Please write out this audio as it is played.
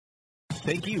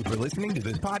Thank you for listening to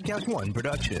this Podcast One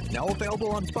production. Now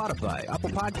available on Spotify, Apple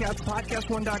Podcasts,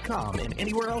 PodcastOne.com, and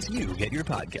anywhere else you get your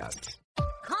podcasts.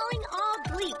 Calling all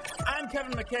Gleek. I'm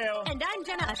Kevin McHale. And I'm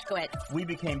Jenna Ushkowitz. We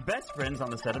became best friends on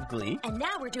the set of Glee. And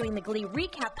now we're doing the Glee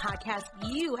recap podcast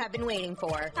you have been waiting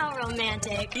for. How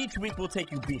romantic. Each week we'll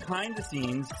take you behind the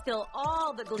scenes, spill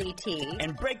all the Glee tea,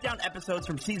 and break down episodes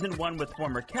from season 1 with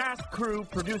former cast, crew,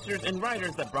 producers, and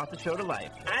writers that brought the show to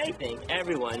life. I think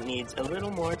everyone needs a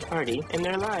little more tardy in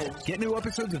their lives. Get new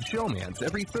episodes of Showmance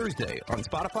every Thursday on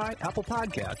Spotify, Apple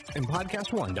Podcasts, and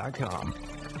PodcastOne.com.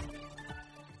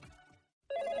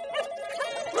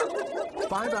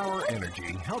 5 Hour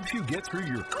Energy helps you get through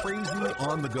your crazy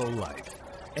on-the-go life.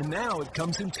 And now it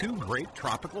comes in 2 great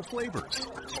tropical flavors,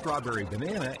 Strawberry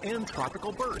Banana and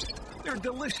Tropical Burst. They're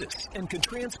delicious and can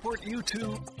transport you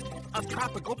to a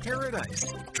tropical paradise.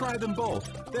 Try them both,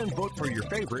 then vote for your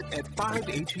favorite at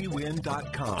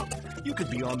 5hewin.com. You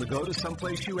could be on the go to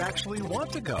someplace you actually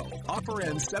want to go. Offer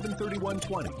ends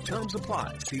 7/31/20. Terms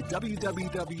apply. See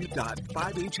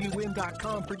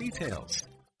www.5hewin.com for details.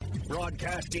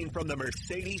 Broadcasting from the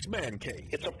Mercedes Man Cave.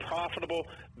 It's a profitable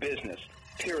business,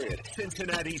 period.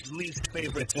 Cincinnati's least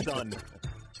favorite son,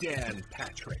 Dan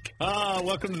Patrick.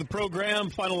 Welcome to the program.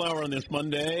 Final hour on this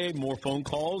Monday. More phone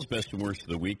calls, best and worst of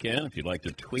the weekend. If you'd like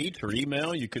to tweet or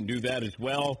email, you can do that as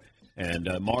well. And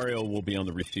Mario will be on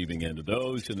the receiving end of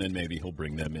those, and then maybe he'll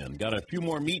bring them in. Got a few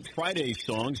more Meet Friday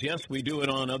songs. Yes, we do it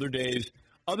on other days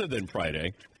other than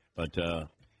Friday, but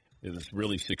it was a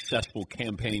really successful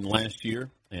campaign last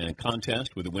year and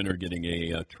contest with the winner getting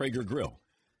a Traeger grill.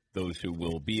 Those who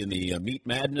will be in the Meat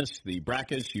Madness, the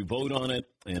brackets, you vote on it,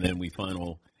 and then we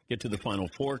get to the final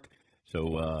fork.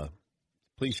 So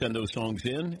please send those songs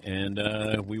in, and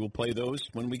we will play those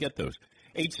when we get those.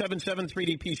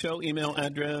 877-3DP Show, email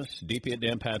address,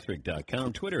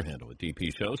 dp@danpatrick.com, Twitter handle at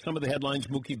DP Show. Some of the headlines,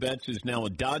 Mookie Betts is now a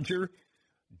Dodger.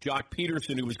 Jock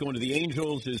Peterson, who was going to the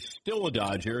Angels, is still a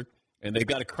Dodger, and they've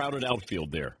got a crowded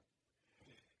outfield there.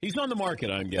 He's on the market,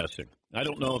 I'm guessing. I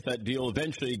don't know if that deal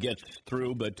eventually gets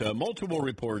through, but multiple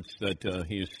reports that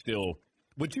he is still.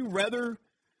 Would you rather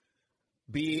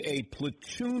be a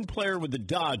platoon player with the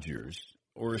Dodgers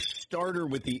or a starter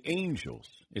with the Angels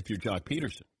if you're Jock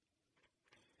Peterson?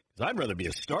 Because I'd rather be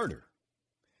a starter.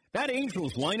 That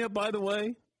Angels lineup, by the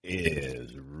way,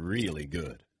 is really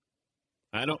good.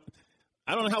 I don't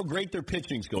know how great their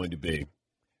pitching's going to be,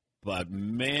 but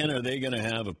man, are they going to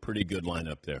have a pretty good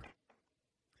lineup there.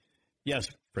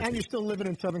 Yes. And you're still living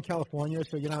in Southern California,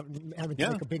 so you're not having to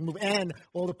make a big move. And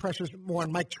all the pressure's more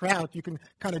on Mike Trout. You can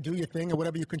kind of do your thing, or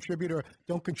whatever you contribute or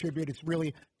don't contribute. It's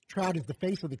really Trout is the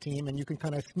face of the team, and you can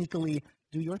kind of sneakily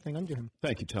do your thing under him.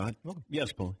 Thank you, Todd. Welcome.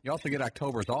 Yes, Paul. You also get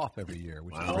Octobers off every year,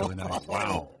 which is really nice.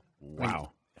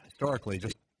 Wow. Historically,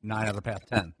 just 9 out of the past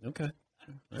 10. Okay.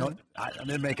 No, I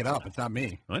didn't make it up. It's not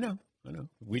me. I know.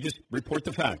 We just report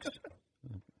the facts.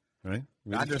 Right?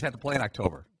 Dodgers have to play in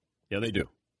October. Yeah, they do.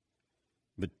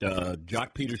 But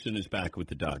Jock Peterson is back with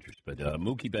the Dodgers. But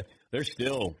Mookie Betts, they're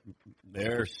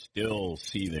still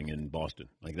seething in Boston.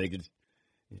 Like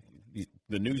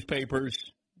the newspapers,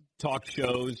 talk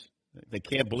shows, they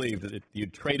can't believe that you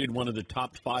traded one of the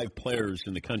top 5 players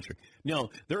in the country.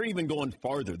 No, they're even going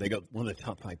farther. They got one of the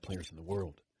top 5 players in the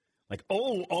world. Like,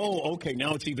 okay,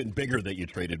 now it's even bigger that you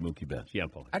traded Mookie Betts. Yeah,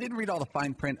 Paul. I didn't read all the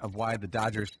fine print of why the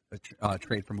Dodgers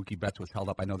trade for Mookie Betts was held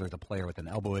up. I know there's a player with an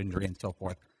elbow injury and so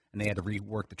forth, and they had to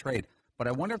rework the trade. But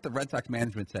I wonder if the Red Sox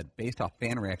management said, based off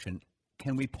fan reaction,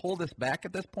 can we pull this back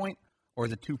at this point, or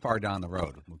is it too far down the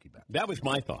road with Mookie Betts? That was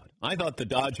my thought. I thought the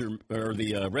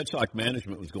Red Sox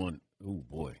management was going, oh,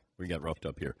 boy, we got roughed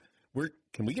up here.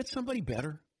 Can we get somebody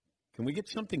better? Can we get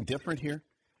something different here?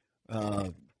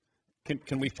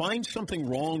 Can we find something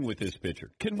wrong with this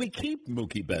pitcher? Can we keep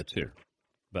Mookie Betts here?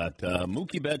 But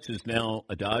Mookie Betts is now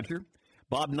a Dodger.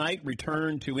 Bob Knight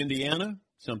returned to Indiana,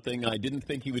 something I didn't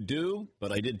think he would do,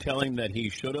 but I did tell him that he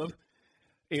should have.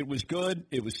 It was good.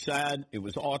 It was sad. It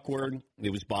was awkward.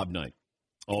 It was Bob Knight,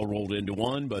 all rolled into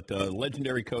one. But the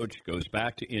legendary coach goes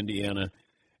back to Indiana.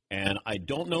 And I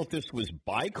don't know if this was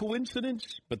by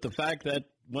coincidence, but the fact that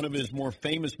one of his more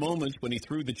famous moments when he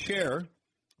threw the chair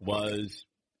was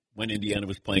when Indiana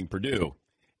was playing Purdue,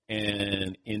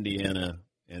 and Indiana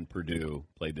and Purdue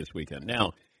played this weekend.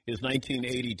 Now, his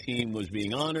 1980 team was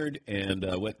being honored and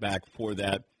went back for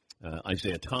that.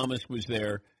 Isaiah Thomas was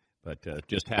there, but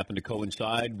just happened to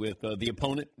coincide with the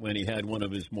opponent when he had one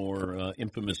of his more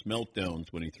infamous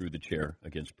meltdowns when he threw the chair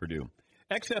against Purdue.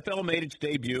 XFL made its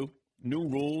debut, new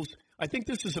rules. I think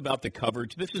this is about the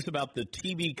coverage. This is about the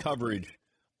TV coverage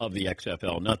of the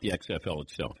XFL, not the XFL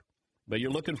itself. But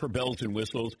you're looking for bells and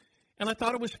whistles, and I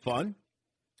thought it was fun,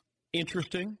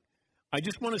 interesting. I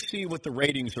just want to see what the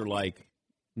ratings are like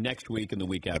next week and the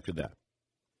week after that.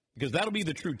 Because that'll be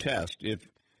the true test. If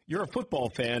you're a football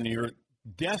fan and you're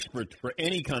desperate for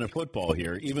any kind of football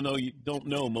here, even though you don't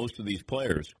know most of these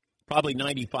players, probably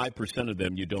 95% of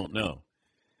them you don't know,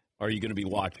 are you going to be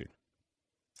watching?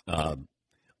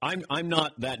 I'm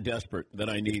not that desperate that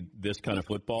I need this kind of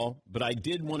football, but I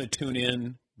did want to tune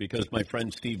in because my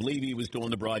friend Steve Levy was doing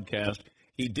the broadcast.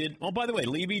 He did. Oh, by the way,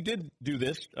 Levy did do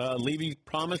this. Levy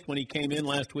promised when he came in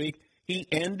last week, he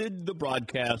ended the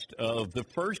broadcast of the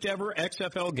first ever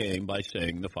XFL game by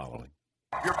saying the following.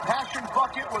 Your passion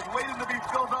bucket was waiting to be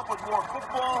filled up with more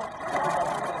football.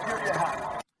 Here you have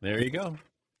it. There you go.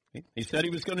 He said he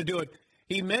was going to do it.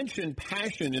 He mentioned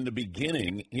passion in the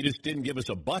beginning. He just didn't give us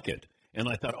a bucket. And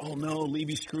I thought, oh, no,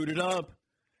 Levy screwed it up.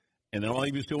 And then all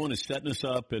he was doing is setting us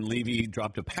up, and Levy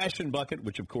dropped a passion bucket,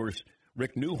 which, of course,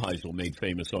 Rick Neuheisel made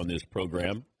famous on this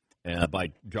program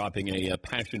by dropping a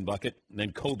passion bucket. And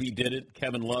then Kobe did it.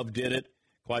 Kevin Love did it.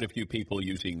 Quite a few people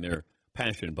using their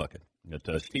passion bucket.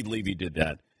 But Steve Levy did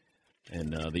that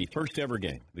in the first ever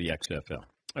game, the XFL.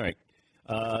 All right.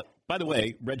 By the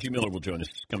way, Reggie Miller will join us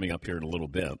coming up here in a little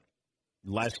bit.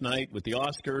 Last night with the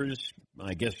Oscars,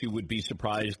 I guess you would be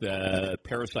surprised that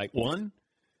Parasite won.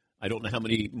 I don't know how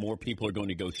many more people are going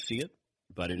to go see it,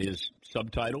 but it is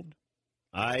subtitled.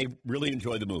 I really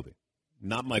enjoyed the movie.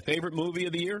 Not my favorite movie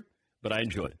of the year, but I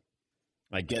enjoyed it.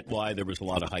 I get why there was a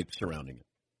lot of hype surrounding it.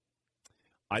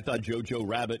 I thought Jojo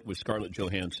Rabbit with Scarlett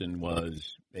Johansson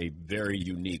was a very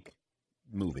unique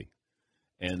movie.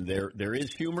 And there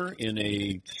is humor in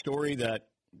a story that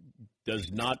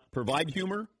does not provide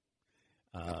humor,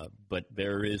 but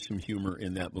there is some humor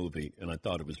in that movie, and I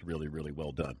thought it was really, really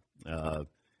well done.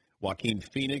 Joaquin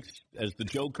Phoenix as the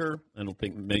Joker, I don't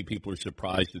think many people are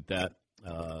surprised at that.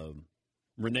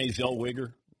 Renee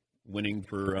Zellweger winning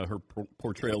for her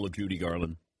portrayal of Judy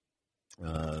Garland.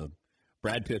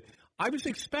 Brad Pitt. I was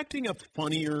expecting a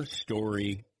funnier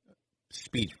story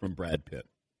speech from Brad Pitt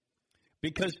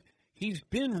because he's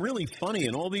been really funny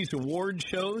in all these award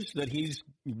shows that he's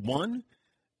won.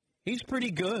 He's pretty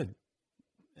good.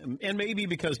 And maybe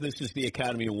because this is the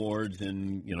Academy Awards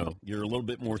and, you're a little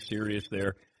bit more serious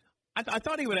there. I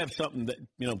thought he would have something that,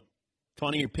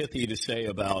 funny or pithy to say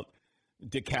about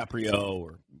DiCaprio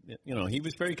or, he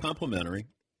was very complimentary.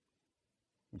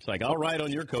 It's like, I'll ride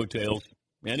on your coattails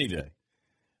any day.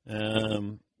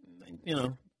 I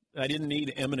didn't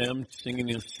need Eminem singing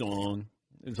his song.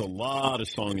 There's a lot of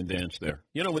song and dance there.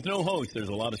 With no host, there's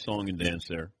a lot of song and dance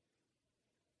there.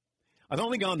 I've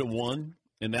only gone to one,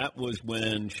 and that was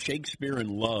when Shakespeare in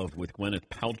Love with Gwyneth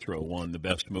Paltrow won the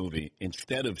best movie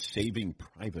instead of Saving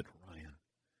Private Ryan.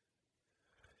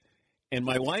 And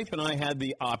my wife and I had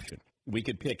the option. We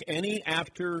could pick any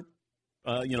after,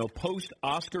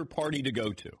 post-Oscar party to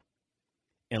go to.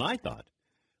 And I thought,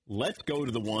 let's go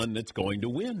to the one that's going to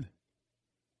win.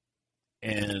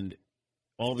 And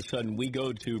all of a sudden, we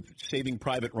go to Saving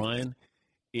Private Ryan.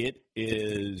 There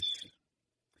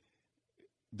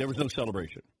was no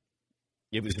celebration.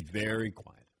 It was very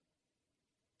quiet.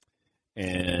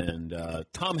 And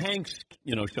Tom Hanks,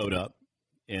 showed up,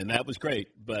 and that was great.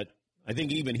 But I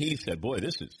think even he said, boy,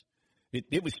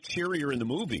 it was cheerier in the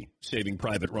movie, Saving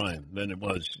Private Ryan, than it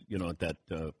was, at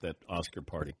that Oscar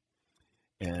party.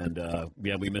 And,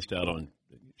 we missed out on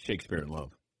Shakespeare in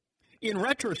Love. In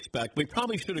retrospect, we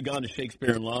probably should have gone to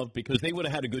Shakespeare in Love because they would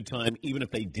have had a good time even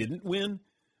if they didn't win.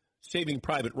 Saving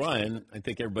Private Ryan, I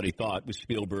think everybody thought, was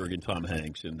Spielberg and Tom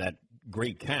Hanks and that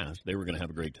great cast. They were going to have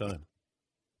a great time.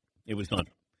 It was not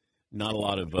a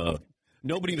lot of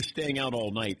nobody was staying out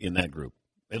all night in that group,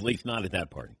 at least not at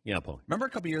that party. Yeah, Paul. Remember a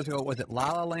couple years ago, was it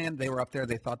La La Land? They were up there.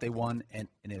 They thought they won, and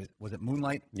was it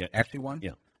Moonlight? Yeah. Actually won?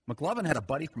 Yeah. McLovin had a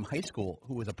buddy from high school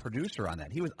who was a producer on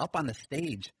that. He was up on the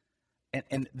stage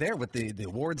and there with the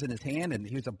awards in his hand, and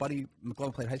he was a buddy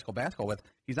McLovin played high school basketball with.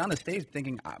 He's on the stage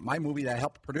thinking, my movie that I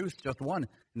helped produce just won,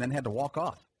 and then had to walk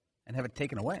off and have it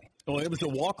taken away. Oh, it was a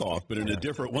walk-off, but in a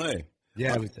different way.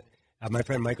 Yeah, it was. My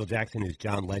friend Michael Jackson, who's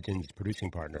John Legend's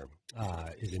producing partner,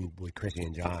 is in with Chrissy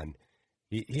and John.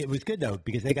 It was good, though,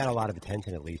 because they got a lot of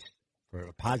attention, at least,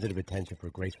 for positive attention for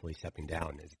gracefully stepping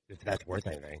down, if that's worth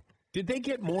anything. Did they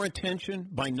get more attention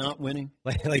by not winning?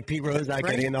 Like Pete Rose not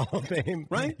getting in the Hall of Fame?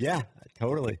 Right? Yeah,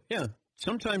 totally. Yeah.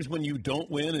 Sometimes when you don't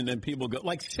win and then people go,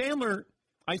 like Sandler,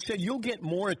 I said, you'll get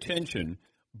more attention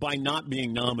by not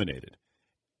being nominated.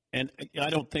 And I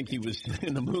don't think he was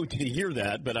in the mood to hear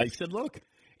that, but I said, look,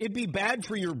 it'd be bad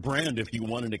for your brand if you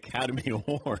won an Academy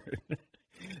Award.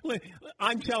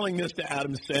 I'm telling this to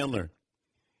Adam Sandler.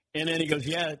 And then he goes,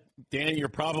 yeah, Dan, you're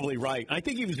probably right. I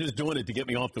think he was just doing it to get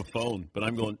me off the phone. But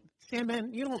I'm going,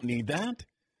 Sandman, you don't need that.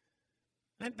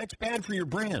 That's bad for your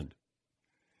brand.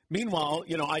 Meanwhile,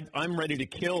 I'm ready to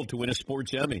kill to win a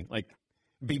sports Emmy. Like,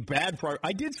 be bad for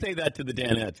I did say that to the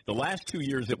Danettes the last 2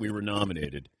 years that we were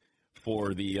nominated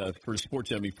for the for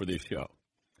sports Emmy for this show.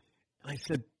 I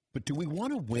said, but do we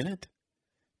want to win it?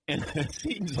 And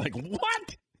Seaton's like,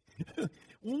 what?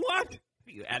 What?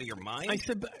 Are you out of your mind? I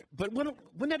said, but wouldn't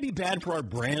that be bad for our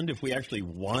brand if we actually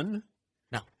won?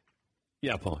 No.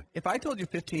 Yeah, Paul. If I told you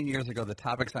 15 years ago the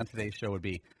topics on today's show would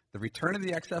be the return of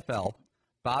the XFL,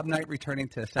 Bob Knight returning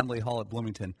to Assembly Hall at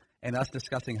Bloomington, and us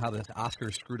discussing how the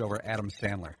Oscars screwed over Adam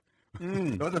Sandler.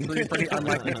 Those are three pretty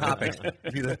unlikely topics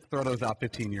if you throw those out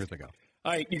 15 years ago.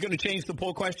 All right, you're going to change the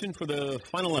poll question for the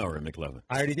final hour, McLevin.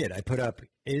 I already did. I put up,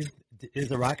 is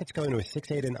the Rockets going to a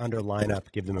 6-8 and under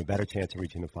lineup give them a better chance of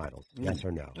reaching the finals? Yes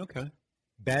or no? Okay.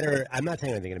 Better. I'm not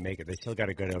saying they're going to make it. They still got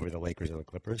to go over the Lakers and the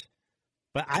Clippers.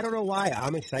 But I don't know why.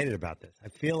 I'm excited about this. I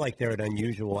feel like they're an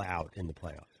unusual out in the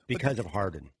playoffs because of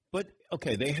Harden. But,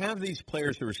 okay, they have these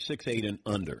players who are 6'8 and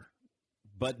under,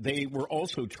 but they were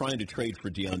also trying to trade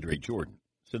for DeAndre Jordan.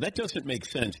 So that doesn't make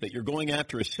sense that you're going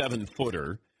after a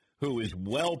 7-footer who is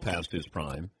well past his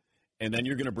prime, and then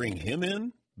you're going to bring him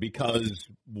in because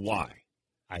why?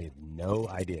 I have no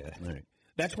idea. Right.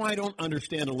 That's why I don't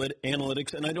understand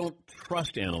analytics, and I don't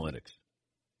trust analytics.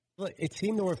 Look, it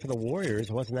seemed to work for the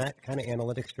Warriors. Wasn't that kind of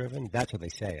analytics-driven? That's what they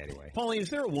say, anyway. Paulie, is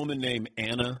there a woman named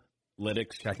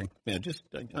Analytics? Checking. Yeah,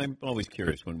 I'm always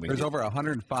curious when we... There's over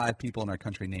 105 people in our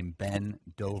country named Ben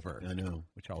Dover. I know.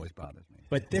 Which always bothers me.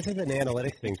 But this is an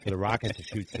analytics thing for the Rockets to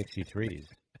shoot 63s,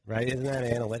 right? Isn't that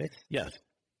analytics? Yes.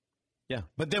 Yeah.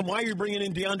 But then why are you bringing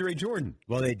in DeAndre Jordan?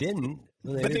 Well, they didn't.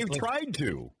 But they've tried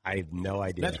to. I have no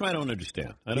idea. That's why I don't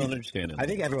understand. I don't understand it. I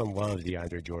think everyone loves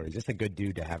DeAndre Jordan. He's just a good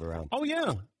dude to have around. Oh,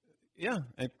 yeah. Yeah.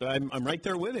 I'm right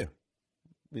there with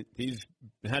you. He's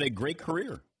had a great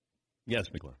career. Yes,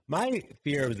 McLeod. My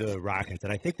fear of the Rockets,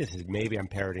 and I think this is maybe I'm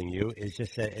parroting you, is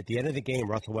just that at the end of the game,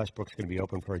 Russell Westbrook's going to be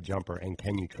open for a jumper, and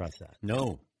can you trust that?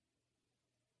 No.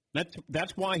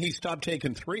 That's why he stopped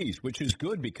taking threes, which is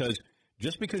good because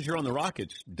just because you're on the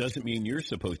Rockets doesn't mean you're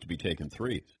supposed to be taking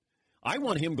threes. I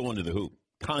want him going to the hoop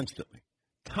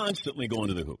constantly going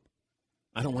to the hoop.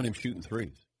 I don't want him shooting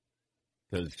threes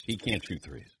because he can't shoot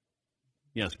threes.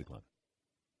 Yes, McLeod.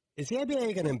 Is the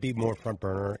NBA going to be more front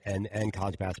burner and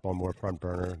college basketball more front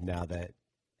burner now that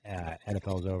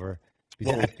NFL is over?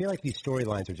 Because I feel like these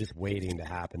storylines are just waiting to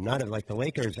happen. None of like the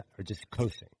Lakers are just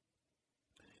coasting.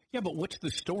 Yeah, but what's the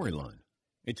storyline?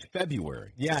 It's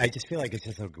February. Yeah, I just feel like it's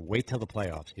just like wait till the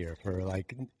playoffs here for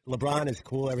like LeBron is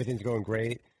cool, everything's going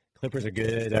great. Clippers are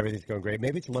good, everything's going great.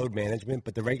 Maybe it's load management,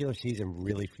 but the regular season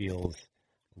really feels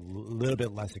a little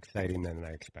bit less exciting than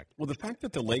I expected. Well, the fact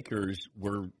that the Lakers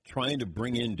were trying to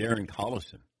bring in Darren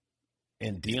Collison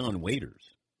and Deion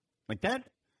Waiters, like that,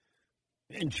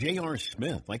 and J.R.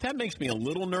 Smith, like that makes me a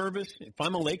little nervous. If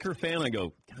I'm a Laker fan, I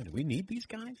go, God, do we need these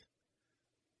guys?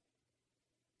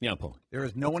 Yeah, Paul. There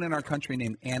is no one in our country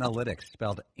named Analytics,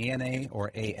 spelled A-N-A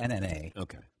or A-N-N-A.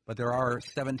 Okay. But there are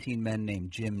 17 men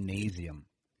named Gymnasium.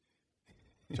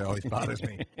 Which always bothers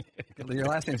me. Your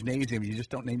last name's Nasium. You just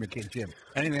don't name your kid Jim.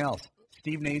 Anything else?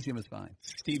 Steve Nasium is fine.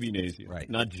 Stevie Nasium. Right.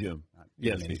 Not Jim.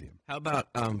 Yes, Nasium. How about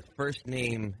first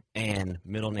name Ann,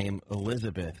 middle name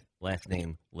Elizabeth, last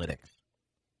name Lytics?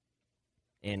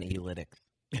 N-E Lytics.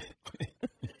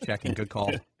 Checking. Good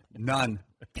call. None.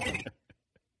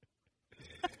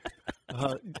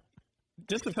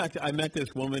 Just the fact that I met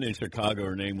this woman in Chicago,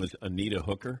 her name was Anita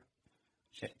Hooker,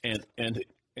 and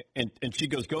she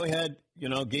goes, go ahead,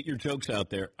 get your jokes out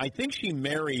there. I think she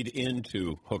married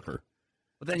into Hooker.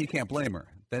 But then you can't blame her.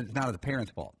 That's not the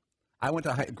parents' fault. I went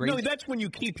to grade. No, that's when you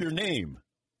keep your name.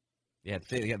 Yeah,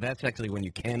 that's actually when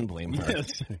you can blame her.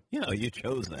 Yes. Yeah. Oh, you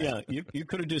chose that. Yeah, you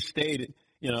could have just stayed,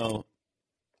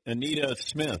 Anita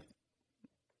Smith.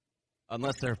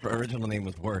 Unless their original name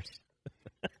was worse.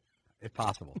 If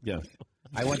possible. Yes.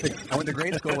 I went to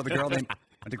grade school with a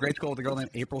girl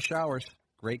named April Showers.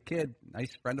 Great kid,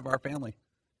 nice friend of our family,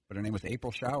 but her name was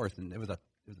April Showers, and it was a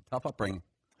tough upbringing.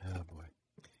 Oh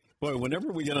boy,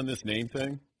 whenever we get on this name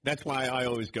thing, that's why I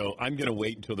always go, I'm going to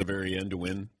wait until the very end to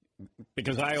win,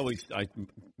 because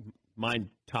mine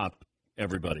top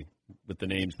everybody with the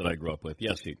names that I grew up with.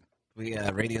 Yes, Steve.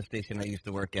 The radio station I used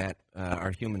to work at,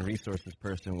 our human resources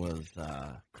person was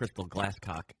Crystal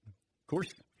Glasscock. Of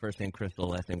course. First name Crystal,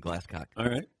 last name Glasscock. All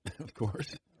right, of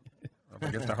course.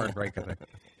 It's a heartbreak, I think.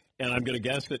 And I'm going to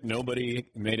guess that nobody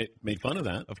made fun of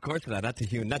that. Of course not. That's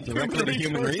directly to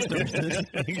human resources.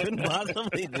 You couldn't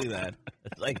possibly do that.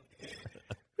 It's like,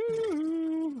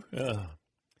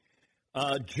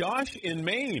 Josh in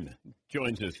Maine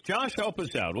joins us. Josh, help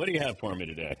us out. What do you have for me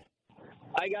today?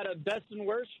 I got a best and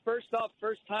worst. First off,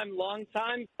 first time, long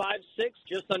time, 5'6",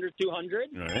 just under 200.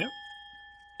 All right.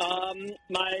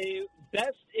 My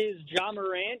best is Ja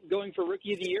Morant going for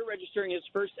Rookie of the Year, registering his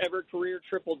first ever career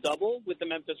triple-double with the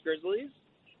Memphis Grizzlies.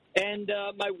 And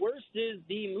my worst is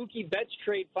the Mookie Betts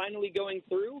trade finally going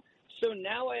through. So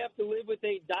now I have to live with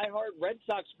a diehard Red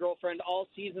Sox girlfriend all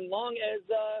season long as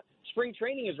spring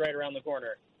training is right around the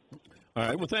corner. All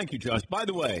right. Well, thank you, Josh. By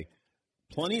the way,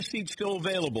 plenty of seats still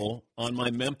available on my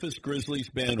Memphis Grizzlies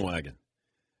bandwagon.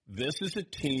 This is a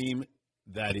team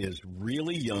that is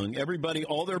really young. Everybody,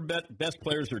 all their best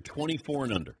players are 24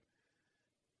 and under.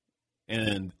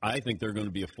 And I think they're going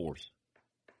to be a force.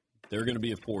 They're going to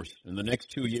be a force. In the next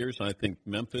 2 years, I think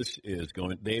Memphis is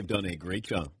going – they've done a great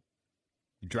job.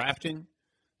 Drafting,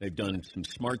 they've done some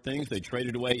smart things. They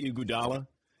traded away Iguodala.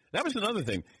 That was another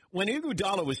thing. When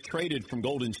Iguodala was traded from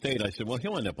Golden State, I said, well,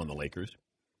 he'll end up on the Lakers.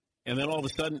 And then all of a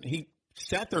sudden, he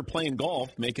sat there playing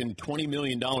golf, making $20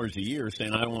 million a year,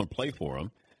 saying, I don't want to play for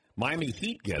him. Miami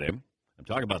Heat get him. I'm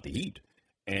talking about the Heat.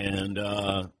 And,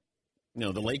 the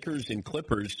Lakers and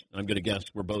Clippers, I'm going to guess,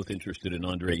 were both interested in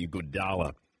Andre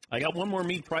Iguodala. I got one more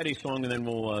Meat Friday song, and then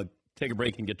we'll take a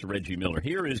break and get to Reggie Miller.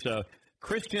 Here is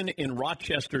Christian in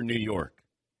Rochester, New York.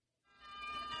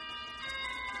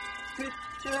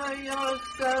 Picture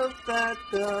yourself at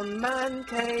the man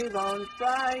cave on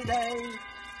Friday.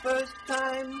 First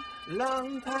time,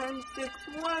 long time,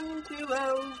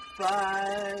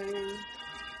 61205.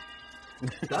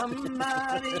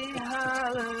 Somebody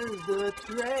hollers, the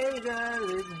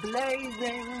Traeger is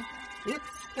blazing.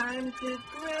 It's time to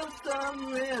grill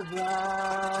some ribeyes.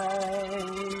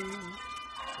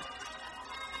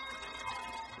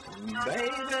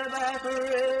 Baby back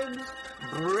ribs,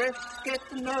 brisket,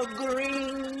 no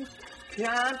greens.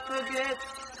 Can't forget,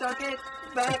 suck it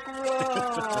back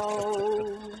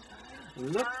row.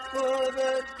 Look for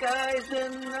the guys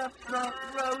in the front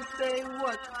row, say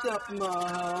what's up,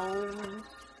 Mahomes.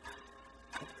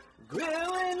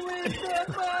 Grilling with the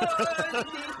boys,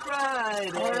 Meat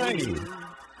Friday. All righty.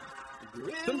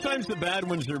 Sometimes the bad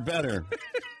ones are better.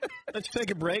 Let's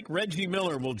take a break. Reggie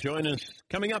Miller will join us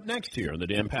coming up next here on the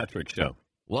Dan Patrick Show.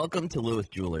 Welcome to Lewis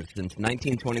Jewelers. Since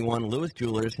 1921, Lewis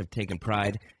Jewelers have taken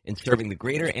pride in serving the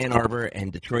greater Ann Arbor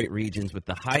and Detroit regions with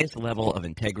the highest level of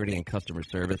integrity and customer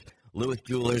service. Lewis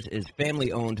Jewelers is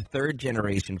family-owned,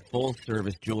 third-generation,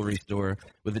 full-service jewelry store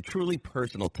with a truly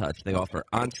personal touch. They offer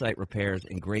on-site repairs,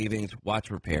 engravings, watch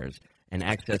repairs, and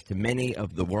access to many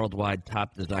of the worldwide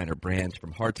top designer brands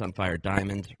from Hearts on Fire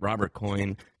Diamonds, Robert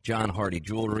Coyne, John Hardy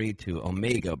Jewelry, to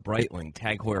Omega, Breitling,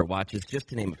 Tag Heuer watches, just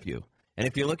to name a few. And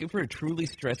if you're looking for a truly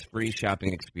stress-free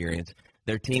shopping experience,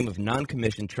 their team of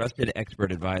non-commissioned, trusted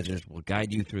expert advisors will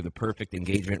guide you through the perfect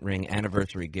engagement ring,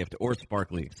 anniversary gift, or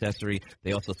sparkly accessory.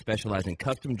 They also specialize in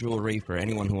custom jewelry for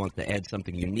anyone who wants to add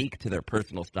something unique to their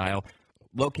personal style.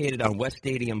 Located on West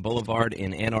Stadium Boulevard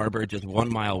in Ann Arbor, just 1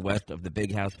 mile west of the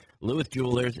Big House, Lewis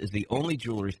Jewelers is the only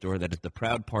jewelry store that is the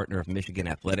proud partner of Michigan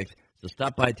Athletics. So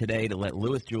stop by today to let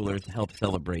Lewis Jewelers help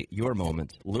celebrate your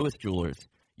moments. Lewis Jewelers,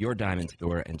 your diamond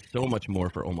store, and so much more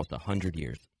for almost 100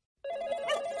 years.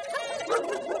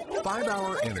 5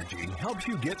 Hour Energy helps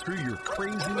you get through your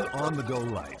crazy on-the-go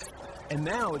life. And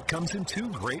now it comes in 2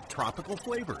 great tropical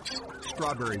flavors,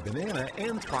 Strawberry Banana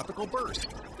and Tropical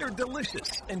Burst. They're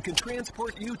delicious and can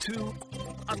transport you to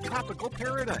a tropical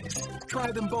paradise.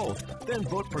 Try them both, then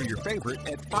vote for your favorite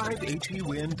at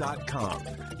 5hewin.com.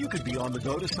 You could be on the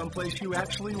go to someplace you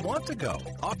actually want to go.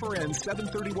 Offer ends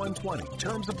 7/31/20.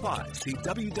 Terms apply. See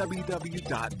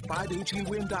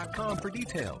www.5hewin.com for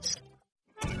details.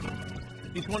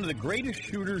 He's one of the greatest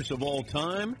shooters of all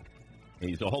time.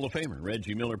 He's a Hall of Famer.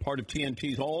 Reggie Miller, part of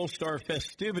TNT's All-Star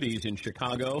festivities in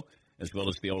Chicago, as well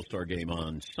as the All-Star game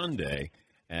on Sunday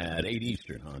at 8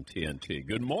 Eastern on TNT.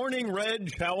 Good morning,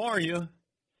 Reg. How are you?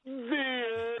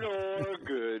 Theodore,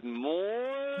 good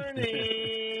morning.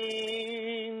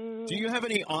 Do you have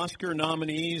any Oscar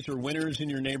nominees or winners in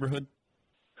your neighborhood?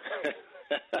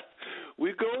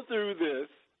 We go through this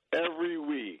every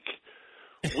week.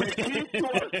 We keep to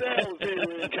ourselves here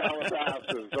in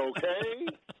Calabasas, okay?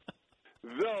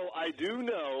 Though I do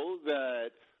know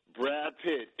that Brad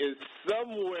Pitt is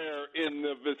somewhere in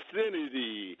the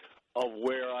vicinity of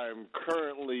where I'm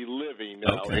currently living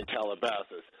now in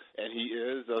Calabasas. And he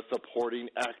is a supporting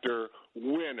actor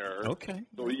winner. Okay.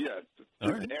 So, yes, to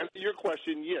answer your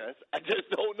question, yes. I just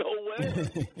don't know when.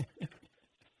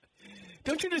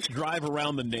 Don't you just drive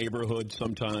around the neighborhood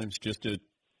sometimes just to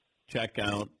check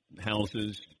out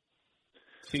houses,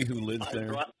 see who lives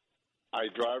there? I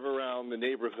drive around the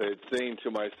neighborhood saying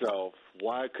to myself,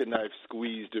 why couldn't I have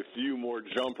squeezed a few more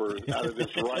jumpers out of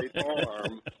this right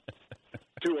arm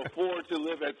to afford to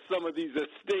live at some of these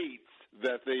estates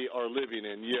that they are living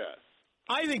in, yes.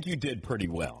 I think you did pretty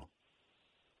well.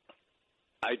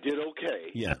 I did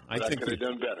okay. Yeah, I could have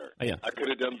done better. Yeah. I could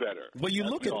have done better. Well, you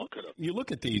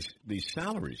look at these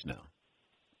salaries now.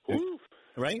 Oof.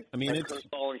 Right? I mean, I curse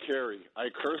all and carry. I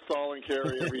curse all and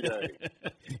carry every day.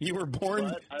 You were born too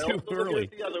early. I also look at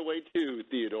it the other way, too,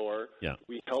 Theodore. Yeah.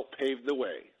 We help pave the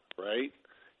way, right?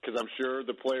 Because I'm sure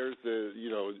the players,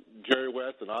 Jerry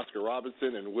West and Oscar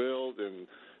Robinson and Wild and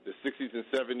the 60s and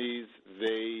 70s,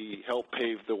 they helped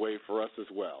pave the way for us as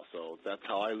well. So that's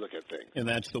how I look at things. And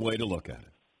that's the way to look at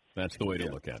it. That's the way to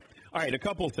look at it. All right, a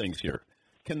couple of things here.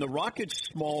 Can the Rockets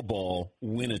small ball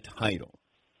win a title?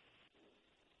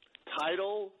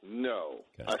 Title, no.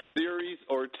 Okay. A series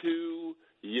or two,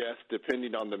 yes,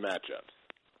 depending on the matchups.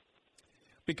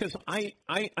 Because I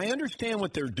understand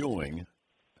what they're doing.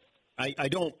 I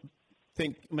don't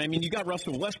think – I mean, you got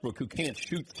Russell Westbrook who can't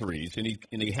shoot threes, and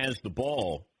he has the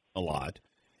ball a lot,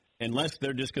 unless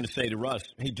they're just going to say to Russ,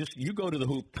 hey, you go to the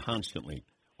hoop constantly.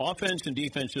 Offense and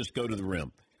defense just go to the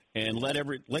rim. And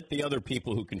let the other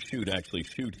people who can shoot actually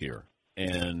shoot here.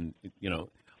 And,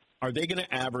 are they going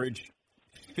to average –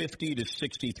 50 to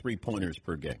 60 3-pointers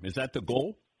per game. Is that the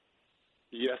goal?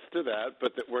 Yes to that,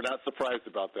 but we're not surprised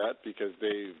about that because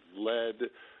they've led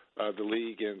the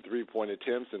league in three-point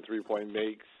attempts and three-point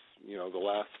makes, the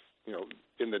last,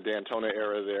 in the D'Antona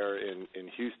era there in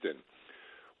Houston.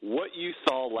 What you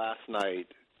saw last night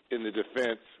in the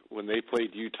defense when they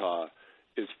played Utah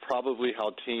is probably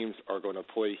how teams are going to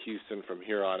play Houston from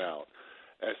here on out.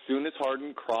 As soon as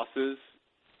Harden crosses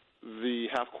the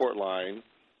half-court line,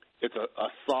 it's a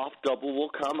soft double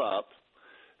will come up.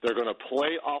 They're going to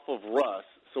play off of Russ.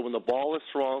 So when the ball is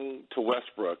thrown to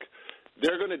Westbrook,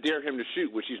 they're going to dare him to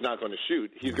shoot, which he's not going to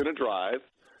shoot. He's going to drive.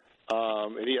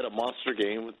 And he had a monster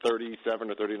game with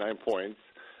 37 or 39 points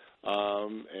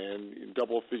and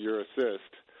double-figure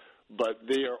assist. But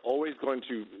they are always going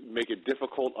to make it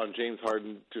difficult on James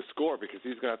Harden to score because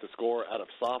he's going to have to score out of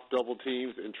soft double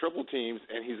teams and triple teams,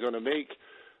 and he's going to make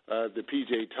the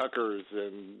P.J. Tuckers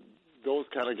and those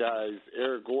kind of guys,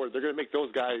 Eric Gordon, they're going to make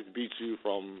those guys beat you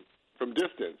from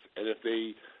distance. And if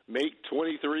they make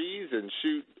 23s and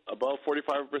shoot above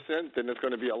 45%, then it's going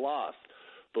to be a loss.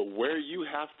 But where you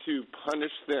have to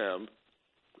punish them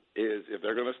is if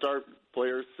they're going to start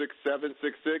players 6'7",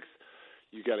 6'6",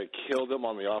 you got to kill them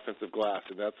on the offensive glass,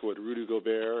 and that's what Rudy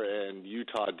Gobert and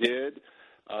Utah did.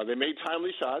 They made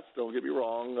timely shots, don't get me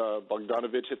wrong.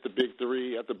 Bogdanović hit the big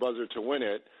three at the buzzer to win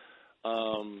it.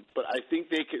 But I think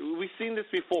we've seen this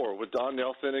before with Don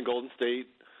Nelson and Golden State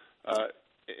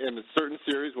in a certain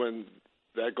series when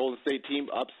that Golden State team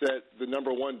upset the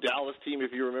number one Dallas team,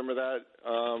 if you remember that,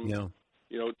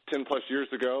 10-plus years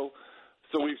ago.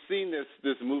 So we've seen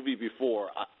this movie before.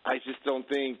 I just don't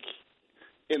think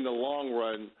in the long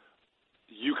run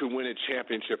you can win a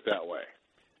championship that way.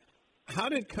 How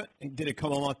did it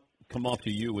come off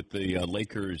to you with the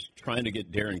Lakers trying to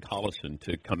get Darren Collison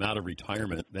to come out of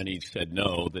retirement? Then he said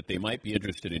no, that they might be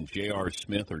interested in J.R.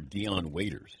 Smith or Dion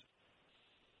Waiters.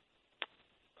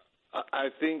 I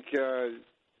think the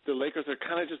Lakers are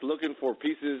kind of just looking for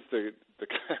pieces.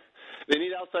 They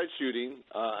need outside shooting.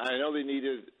 I know they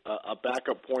needed a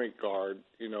backup point guard,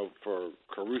 for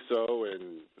Caruso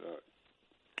and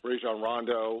Rajon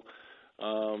Rondo,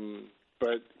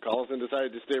 but Collison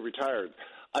decided to stay retired.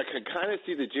 I can kind of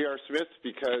see the J.R. Smith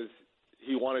because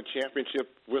he won a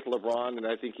championship with LeBron, and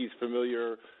I think he's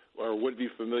familiar or would be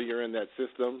familiar in that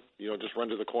system, just run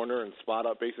to the corner and spot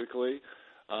up basically.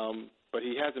 But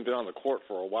he hasn't been on the court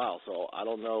for a while, so I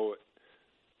don't know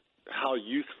how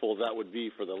useful that would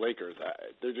be for the Lakers.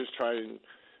 They're just trying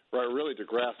really to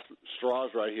grasp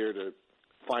straws right here to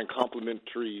find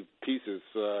complementary pieces.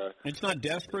 It's not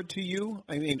desperate to you?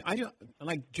 I mean,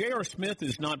 J.R. Smith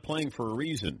is not playing for a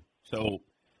reason, so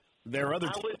there are other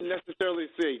I wouldn't necessarily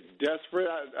say desperate.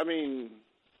 I mean,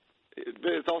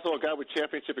 it's also a guy with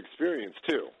championship experience,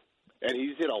 too. And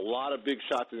he's hit a lot of big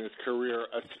shots in his career,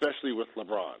 especially with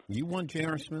LeBron. You want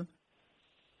J.R. Smith?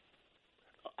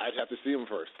 I'd have to see him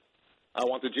first. I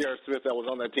want the J.R. Smith that was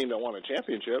on that team that won a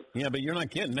championship. Yeah, but you're not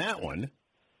getting that one.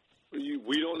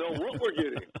 We don't know what we're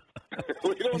getting.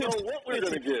 We don't know what we're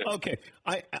going to get. Okay.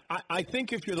 I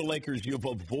think if you're the Lakers, you've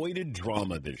avoided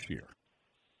drama this year.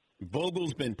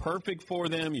 Vogel's been perfect for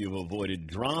them. You've avoided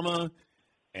drama.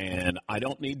 And I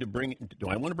don't need to do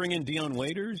I want to bring in Dion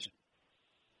Waiters?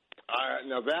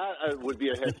 Now, that would be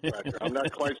a head-scratcher. I'm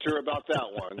not quite sure about that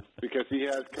one because he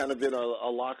has kind of been a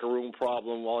locker room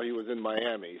problem while he was in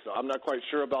Miami. So I'm not quite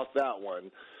sure about that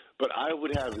one. But I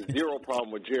would have zero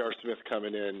problem with J.R. Smith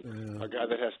coming in, a guy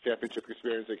that has championship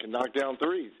experience and can knock down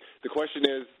threes. The question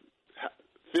is,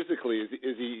 physically?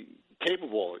 Is he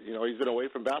capable? You know, he's been away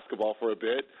from basketball for a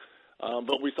bit,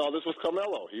 but we saw this with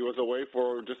Carmelo. He was away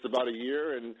for just about a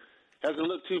year and hasn't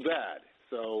looked too bad.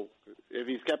 So if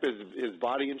he's kept his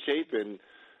body in shape and,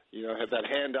 you know, have that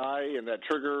hand-eye and that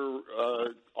trigger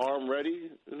arm ready,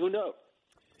 who knows?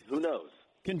 Who knows?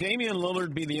 Can Damian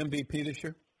Lillard be the MVP this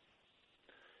year?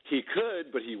 He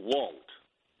could, but he won't.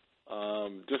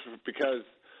 Just because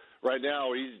right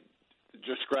now he's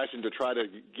just scratching to try to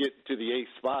get to the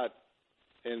 8th spot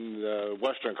in the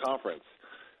Western Conference.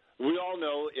 We all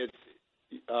know it's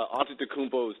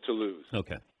Antetokounmpo's to lose.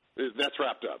 Okay. That's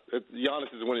wrapped up.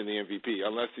 Giannis is winning the MVP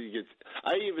unless he gets –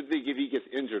 I even think if he gets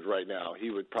injured right now,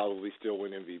 he would probably still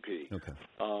win MVP. Okay.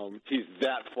 He's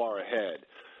that far ahead.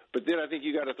 But then I think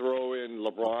you got to throw in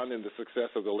LeBron and the success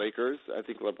of the Lakers. I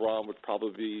think LeBron would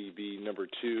probably be number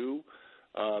 2.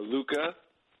 Luka,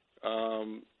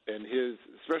 and his,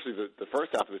 especially the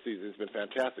first half of the season, has been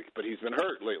fantastic. But he's been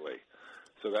hurt lately,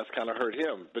 so that's kind of hurt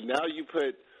him. But now you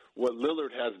put what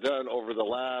Lillard has done over the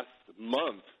last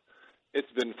month,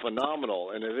 it's been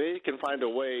phenomenal. And if they can find a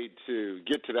way to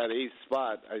get to that 8th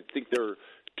spot, I think they're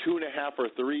 2.5 or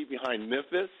 3 behind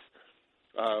Memphis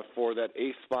for that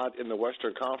 8th spot in the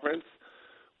Western Conference.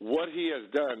 What he has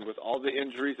done with all the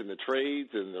injuries and the trades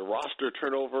and the roster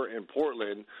turnover in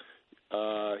Portland,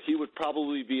 he would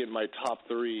probably be in my top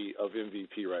 3 of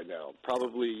MVP right now.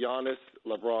 Probably Giannis,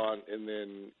 LeBron, and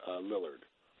then Lillard.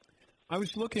 I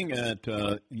was looking at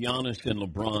Giannis and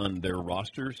LeBron, their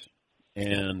rosters,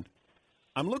 and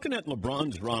I'm looking at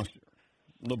LeBron's roster.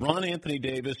 LeBron, Anthony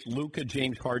Davis, Luka,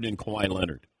 James Harden, and Kawhi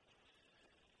Leonard.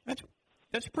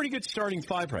 That's a pretty good starting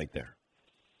 5 right there.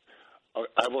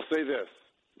 I will say this.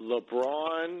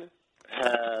 LeBron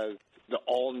has the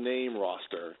all-name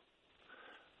roster,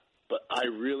 but I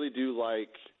really do like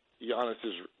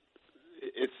Giannis's.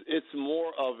 It's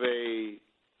more of a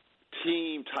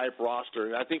team-type roster,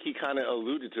 and I think he kind of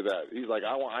alluded to that. He's like,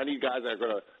 I need guys that are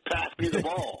going to pass me the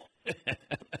ball.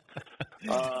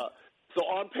 So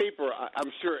on paper,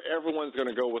 I'm sure everyone's going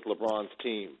to go with LeBron's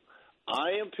team.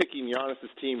 I am picking Giannis's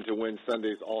team to win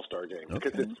Sunday's All-Star game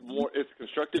because it's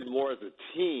constructed more as a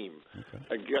team.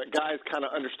 Okay. Guys kind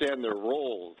of understand their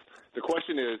roles. The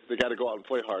question is, they got to go out and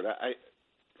play hard.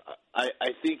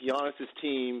 I think Giannis's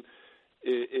team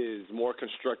is more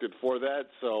constructed for that,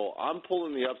 so I'm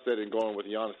pulling the upset and going with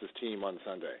Giannis's team on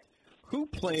Sunday. Who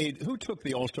took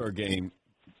the All-Star game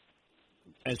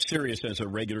as serious as a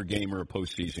regular game or a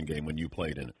postseason game when you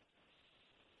played in it?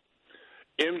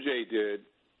 MJ did.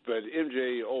 But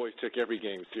MJ always took every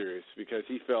game serious because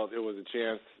he felt it was a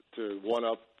chance to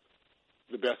one-up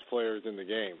the best players in the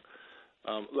game.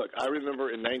 Look, I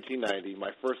remember in 1990, my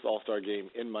first All-Star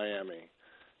game in Miami.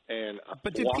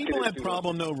 But did people have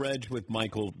problem, though, Reg, with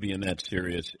Michael being that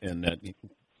serious and that,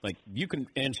 like, you can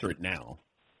answer it now?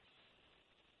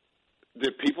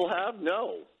 Did people have?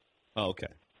 No. Oh,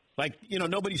 okay. Like,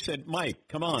 nobody said, Mike,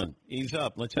 come on, ease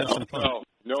up, let's have some fun.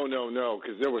 No,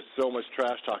 because there was so much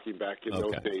trash talking back in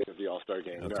those days of the All-Star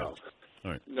game. Okay. No.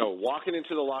 All right. No, walking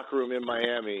into the locker room in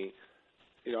Miami,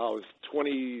 I was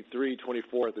 23,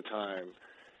 24 at the time,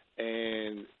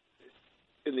 and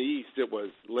in the East it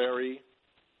was Larry,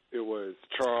 it was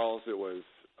Charles, it was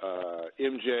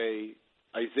MJ,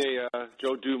 Isaiah,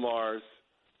 Joe Dumars,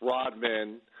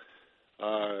 Rodman,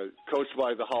 coached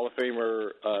by the Hall of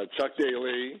Famer Chuck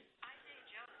Daly.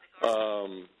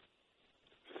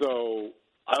 So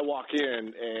I walk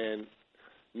in, and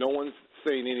no one's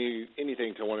saying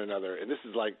anything to one another. And this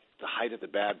is like the height of the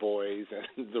Bad Boys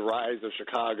and the rise of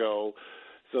Chicago.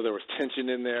 So there was tension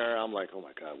in there. I'm like, oh,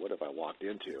 my God, what have I walked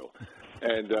into?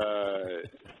 And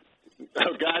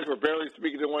guys were barely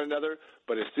speaking to one another.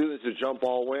 But as soon as the jump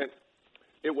ball went,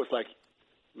 it was like,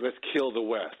 let's kill the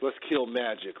West. Let's kill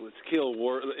Magic. Let's kill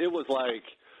War. It was like,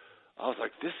 I was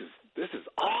like, this is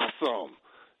awesome,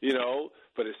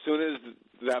 But as soon as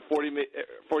that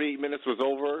 48 minutes was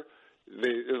over,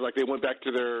 it was like they went back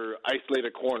to their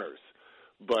isolated corners.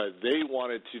 But they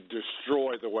wanted to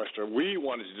destroy the Western. We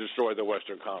wanted to destroy the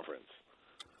Western Conference.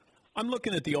 I'm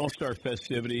looking at the All-Star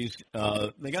festivities.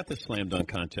 They got the slam dunk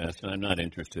contest, and I'm not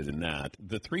interested in that.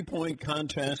 The three-point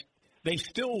contest, they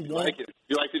still want. Like it?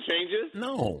 You like the changes?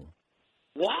 No.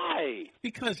 Why?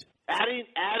 Because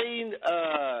adding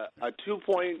a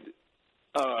 2-point,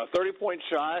 30-point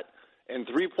shot and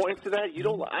 3 points to that, you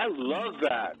don't. I love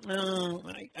that.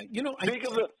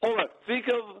 Think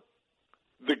of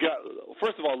the guy.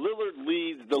 First of all, Lillard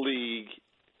leads the league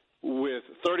with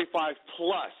 35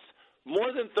 plus,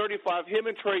 more than 35. Him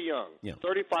and Trae Young,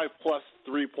 35 plus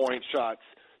 3-point shots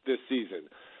this season.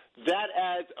 That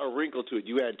adds a wrinkle to it.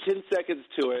 You add 10 seconds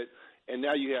to it, and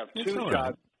now you have two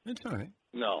shots. It's all right.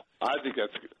 No, I think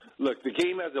that's look. The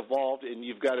game has evolved, and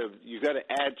you've got to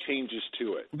add changes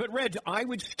to it. But Reg, I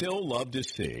would still love to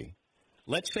see.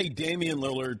 Let's say Damian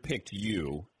Lillard picked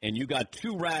you, and you got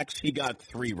 2 racks, he got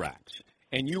 3 racks,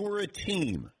 and you were a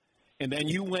team, and then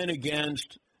you went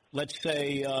against, let's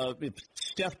say, if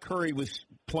Steph Curry was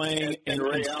playing and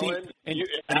Ray Allen,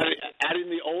 adding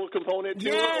the old component to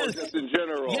it, or just in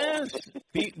general. Yes,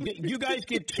 you guys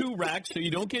get 2 racks, so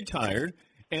you don't get tired.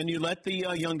 And you let the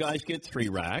young guys get 3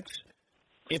 racks.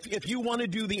 If you want to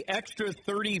do the extra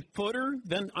 30-footer,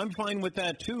 then I'm fine with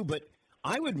that too. But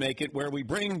I would make it where we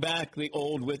bring back the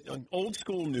old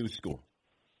school, new school.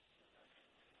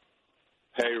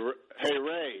 Hey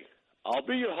Ray, I'll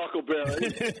be your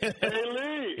Huckleberry. Hey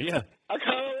Lee, yeah, I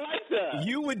kind of like that.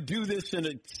 You would do this in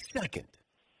a second.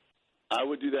 I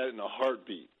would do that in a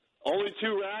heartbeat. Only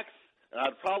 2 racks, and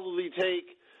I'd probably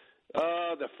take.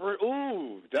 The first,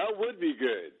 that would be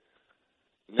good.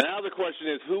 Now the question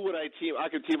is, who would I team? I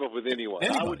could team up with anyone.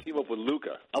 I would team up with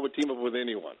Luka. I would team up with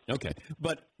anyone. Okay,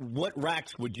 but what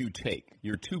racks would you take?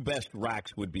 Your 2 best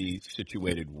racks would be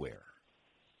situated where?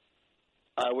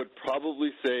 I would probably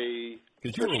say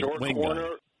the short corner.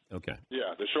 Guy. Okay.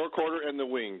 Yeah, the short corner and the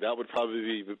wing. That would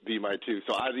probably be my 2.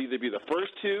 So I'd either be the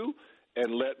first 2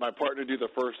 and let my partner do the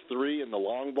first 3 in the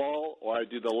long ball, or I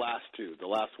do the last 2, the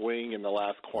last wing and the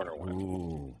last corner one.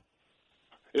 Ooh.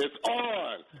 It's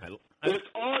on. It's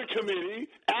on, committee.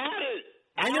 Add it.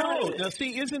 I know. Now,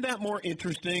 see, isn't that more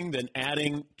interesting than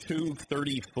adding 2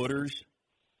 30-footers?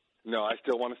 No, I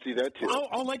still want to see that, too.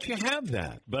 I'll let you have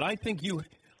that. But I think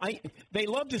they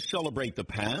love to celebrate the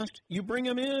past. You bring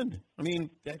them in. I mean,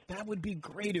 that would be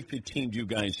great if it teamed you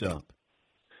guys up.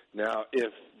 Now,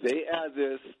 if they add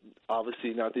this,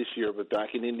 obviously not this year, but back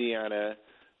in Indiana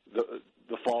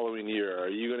the following year, are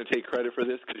you going to take credit for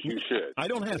this? Because you should. I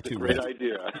don't have it's to, a great Reg.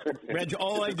 idea. Reg,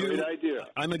 all I do, great idea.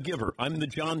 I'm a giver. I'm the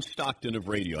John Stockton of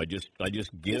radio. I just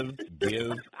give.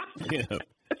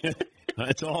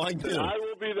 That's all I do. I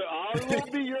will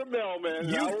be your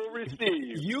mailman. I will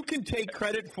receive. You can take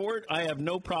credit for it. I have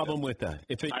no problem with that.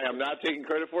 I am not taking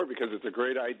credit for it because it's a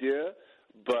great idea,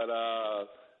 but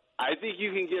I think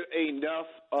you can get enough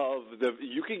of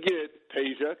you can get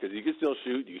Peja, because he can still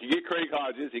shoot. You can get Craig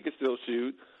Hodges. He can still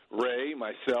shoot. Ray,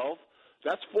 myself.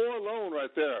 That's 4 alone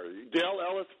right there. Dale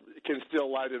Ellis can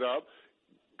still light it up.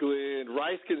 Glenn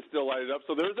Rice can still light it up.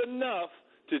 So there's enough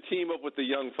to team up with the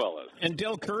young fellas. And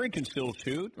Dale Curry can still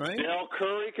shoot, right? Dale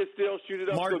Curry can still shoot it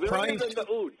up. Mark Price.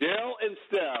 Dale and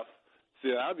Steph.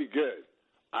 See, that'd be good.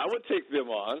 I would take them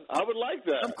on. I would like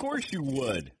that. Of course you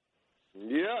would.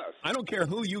 Yes. I don't care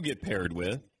who you get paired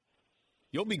with.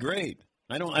 You'll be great.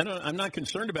 I'm not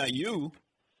concerned about you.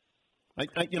 I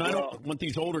don't want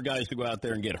these older guys to go out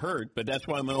there and get hurt, but that's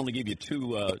why I'm going to only give you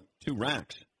 2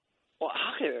 racks.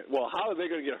 How are they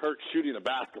going to get hurt shooting a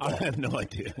basketball? I have no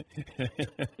idea.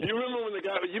 You remember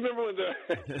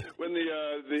when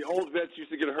the old vets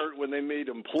used to get hurt when they made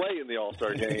them play in the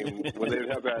All-Star game, when they would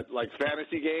have that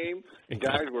fantasy game, and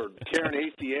guys were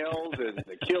tearing ACLs and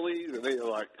Achilles, and they were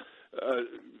like,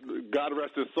 God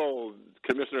rest his soul,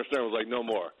 Commissioner Stern was like, no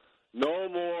more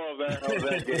of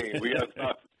that game.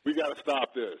 We got to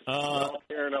stop this. We're all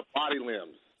tearing up body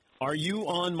limbs. Are you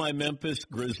on my Memphis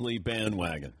Grizzly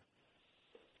bandwagon?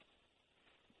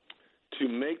 To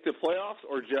make the playoffs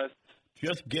or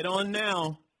just get on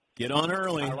now. Get on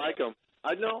early. I like them.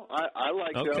 I know. I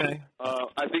like them.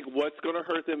 I think what's going to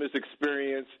hurt them is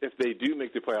experience if they do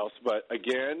make the playoffs. But,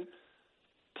 again,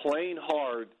 playing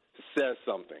hard says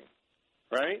something,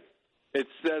 right? It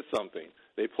says something.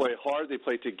 They play hard. They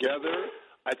play together.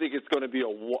 I think it's going to be a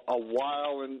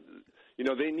while. And,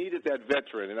 they needed that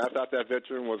veteran. And I thought that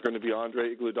veteran was going to be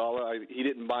Andre Iguodala. He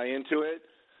didn't buy into it.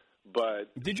 But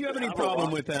did you have any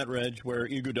problem with that, Reg, where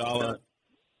Iguodala?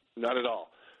 Not at all.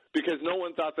 Because no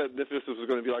one thought that Memphis was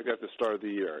going to be like that at the start of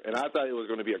the year. And I thought it was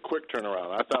going to be a quick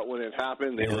turnaround. I thought when it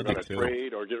happened, they were going to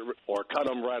trade or cut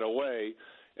him right away.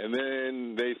 And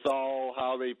then they saw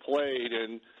how they played,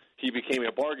 and he became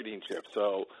a bargaining chip.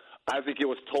 So I think it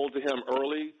was told to him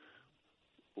early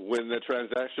when the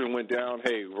transaction went down,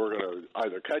 hey, we're going to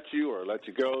either cut you or let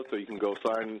you go so you can go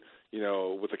sign,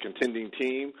 with a contending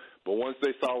team. But once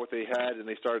they saw what they had and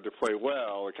they started to play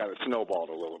well, it kind of snowballed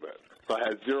a little bit. So I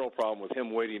had zero problem with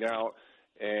him waiting out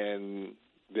and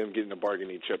them getting a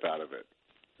bargaining chip out of it.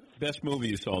 Best movie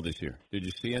you saw this year? Did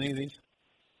you see any of these?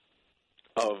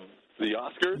 Of the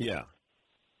Oscars? Yeah.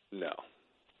 No.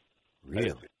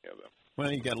 Really?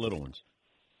 Well, you got little ones.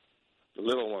 The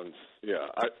little ones, yeah.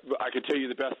 I could tell you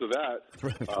the best of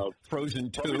that.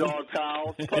 Frozen 2. Puppy Dog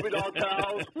Pals. Puppy Dog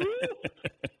Pals.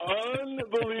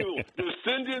 Unbelievable.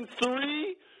 Descendants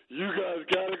 3, you guys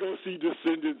got to go see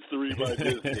Descendants 3 by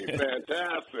Disney.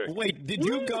 Fantastic. Wait, did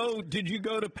you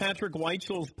go to Patrick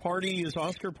Weitzel's party, his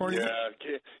Oscar party? Yeah.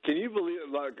 Can you believe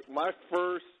it? Like, my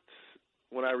first,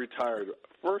 when I retired,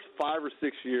 first 5 or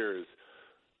 6 years,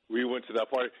 we went to that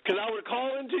party. Because I would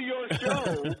call into your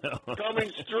show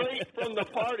coming straight from the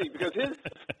party. Because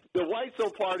the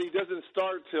Weitzel party doesn't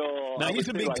start till... Now, he's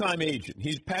a big-time agent.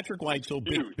 He's Patrick Weitzel,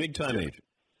 big-time agent.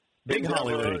 Big Endeavor,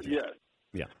 Hollywood agent. Yes.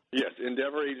 Yeah. Yes,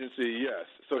 Endeavor Agency, yes.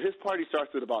 So his party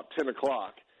starts at about 10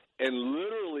 o'clock and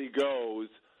literally goes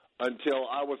until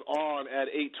I was on at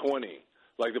 8:20.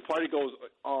 Like, the party goes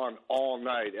on all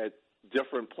night at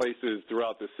different places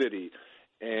throughout the city.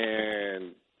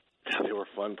 And they were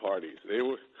fun parties. They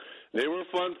were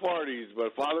fun parties,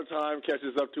 but Father Time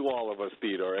catches up to all of us,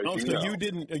 Theodore. As you know.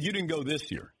 You didn't go this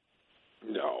year?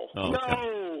 No. Oh, okay.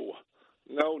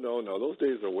 No. Those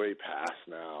days are way past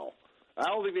now. I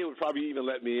don't think they would probably even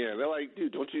let me in. They're like,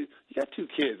 dude, you got 2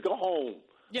 kids. Go home.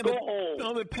 Go home.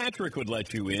 No, but Patrick would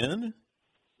let you in.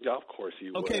 Yeah, of course he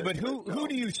would. Okay, but who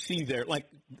do you see there? Like,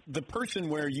 the person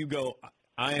where you go,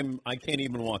 I can't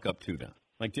even walk up to them.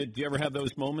 Like, did you ever have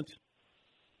those moments?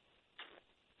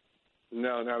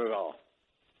 No, not at all.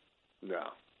 No.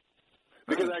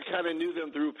 Because I kind of knew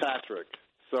them through Patrick.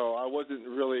 So I wasn't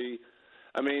really,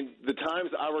 I mean, the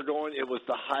times I were going, it was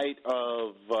the height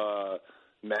of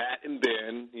Matt and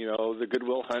Ben, the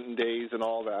Goodwill Hunting days and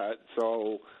all that.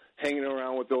 So hanging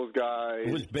around with those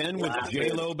guys. Was Ben with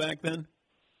J-Lo back then?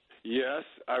 Yes.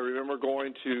 I remember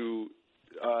going to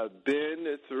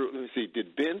Ben through, let me see,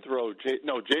 did Ben throw,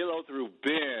 J-Lo threw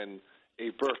Ben a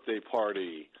birthday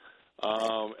party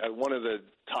at one of the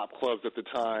top clubs at the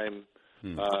time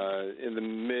in the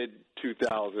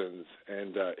mid-2000s,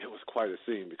 and it was quite a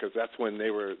scene because that's when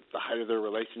they were the height of their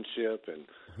relationship, and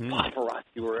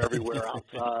paparazzi were everywhere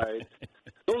outside.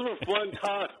 Those were fun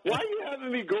times. Why are you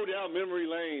having me go down memory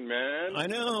lane, man? I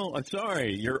know. I'm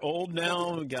sorry. You're old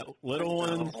now. You got little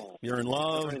ones. You're in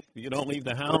love. You don't leave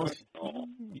the house.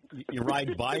 You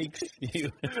ride bikes. I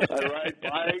ride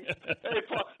bikes. Hey,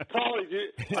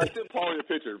 Paulie, I sent Paulie a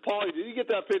picture. Paulie, did you get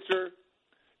that picture?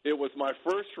 It was my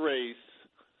first race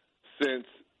since,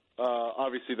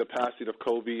 obviously, the passing of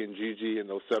Kobe and Gigi and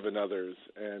those 7 others.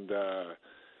 And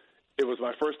it was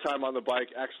my first time on the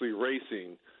bike actually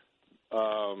racing.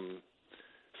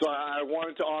 So I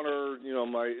wanted to honor,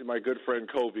 my good friend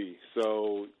Kobe.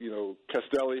 So,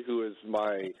 Castelli, who is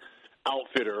my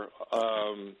outfitter,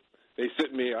 they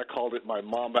sent me, I called it my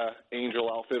Mamba Angel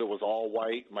outfit. It was all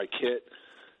white, my kit.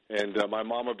 And my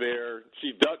Mama Bear,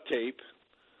 she duct taped,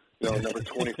 number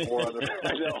 24 on the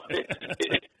front.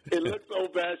 It looked so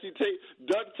bad. She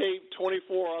duct taped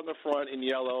 24 on the front in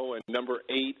yellow and number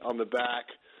 8 on the back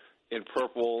in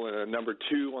purple and a number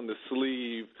 2 on the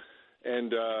sleeve.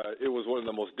 And it was one of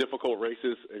the most difficult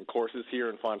races and courses here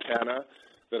in Fontana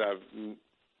that I've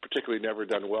particularly never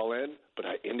done well in, but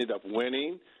I ended up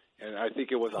winning, and I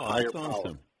think it was a higher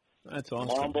power. That's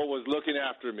awesome. Mambo was looking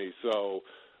after me, so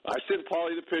I sent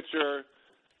Paulie the picture.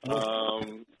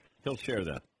 He'll share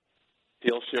that.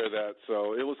 He'll share that.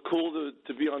 So it was cool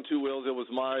to be on 2 wheels. It was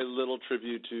my little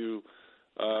tribute to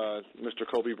Mr.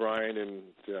 Kobe Bryant and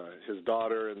his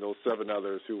daughter and those 7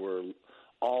 others who were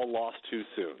all lost too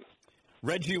soon.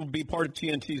 Reggie will be part of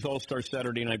TNT's All-Star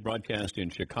Saturday night broadcast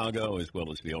in Chicago, as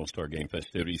well as the All-Star Game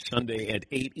festivities Sunday at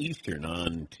 8 Eastern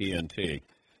on TNT.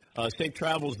 Safe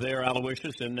travels there,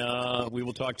 Aloysius, and we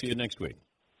will talk to you next week.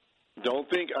 Don't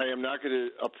think I am not going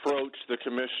to approach the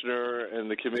commissioner and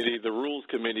the committee, the rules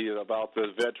committee, about the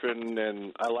veteran,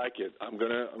 and I like it. I'm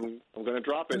gonna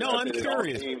drop it. No, I'm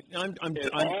curious. It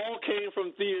all came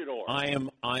from Theodore.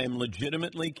 I am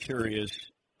legitimately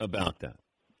curious about that.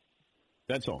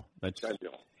 That's all. That's all.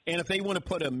 And if they want to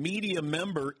put a media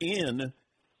member in,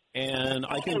 and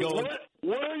I can go.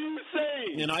 What are you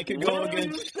saying? And I can go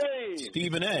against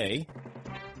Stephen A.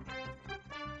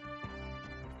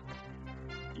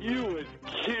 You would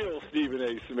kill Stephen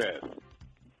A. Smith.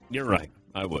 You're right.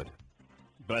 I would.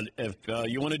 But if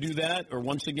you want to do that, or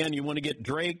once again you want to get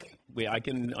Drake, I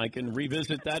can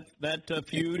revisit that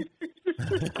feud.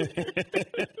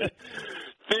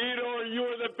 Theodore,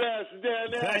 you're the best,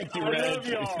 Dan. Thank you, Reg.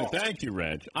 Thank you,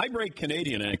 Reg. I break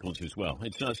Canadian ankles as well.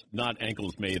 It's just not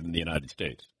ankles made in the United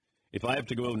States. If I have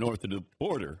to go north of the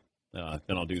border,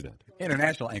 then I'll do that.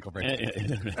 International ankle breaker.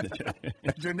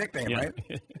 That's your nickname, right?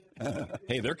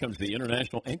 Hey, there comes the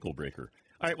international ankle breaker.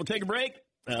 All right, we'll take a break.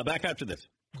 Back after this.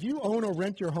 Do you own or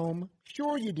rent your home?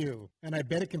 Sure you do, and I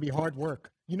bet it can be hard work.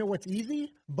 You know what's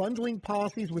easy? Bundling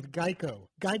policies with Geico.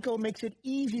 Geico makes it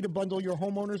easy to bundle your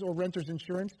homeowner's or renter's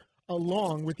insurance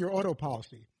along with your auto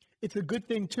policy. It's a good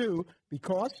thing, too,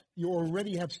 because you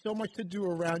already have so much to do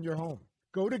around your home.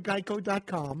 Go to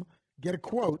Geico.com, get a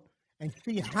quote, and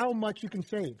see how much you can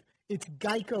save. It's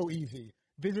Geico easy.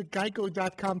 Visit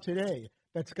Geico.com today.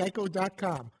 That's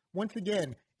Geico.com. Once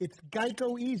again, it's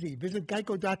Geico easy. Visit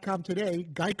Geico.com today,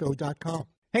 Geico.com.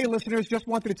 Hey, listeners, just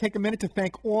wanted to take a minute to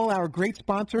thank all our great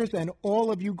sponsors and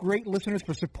all of you great listeners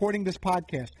for supporting this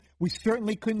podcast. We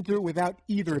certainly couldn't do it without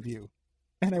either of you.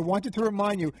 And I wanted to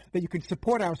remind you that you can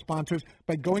support our sponsors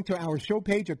by going to our show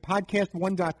page at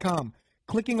podcast1.com,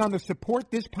 clicking on the Support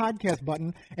This Podcast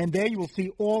button, and there you will see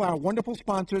all our wonderful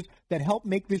sponsors that help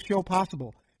make this show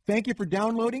possible. Thank you for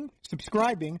downloading,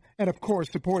 subscribing, and, of course,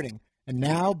 supporting. And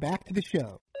now, back to the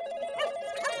show.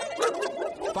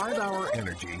 5-Hour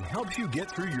Energy helps you get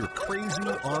through your crazy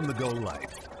on-the-go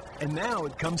life. And now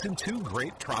it comes in 2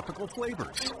 great tropical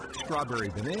flavors, Strawberry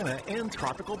Banana and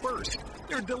Tropical Burst.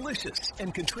 They're delicious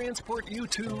and can transport you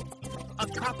to a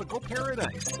tropical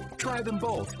paradise. Try them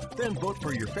both, then vote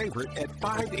for your favorite at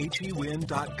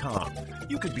 5hewin.com.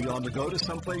 You could be on the go to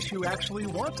someplace you actually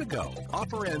want to go.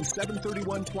 Offer ends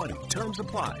 7/31/20. Terms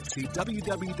apply. See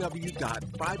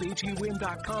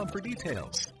www.5hewin.com for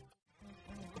details.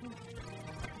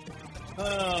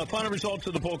 Final results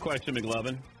of the poll question,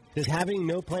 McLovin. Does having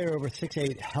no player over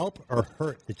 6'8" help or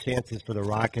hurt the chances for the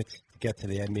Rockets to get to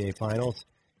the NBA Finals?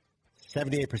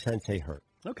 78% say hurt.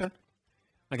 Okay.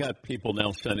 I got people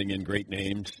now sending in great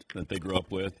names that they grew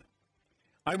up with.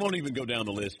 I won't even go down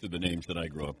the list of the names that I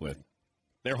grew up with.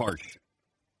 They're harsh,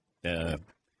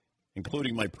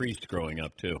 including my priest growing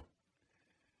up, too.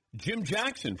 Jim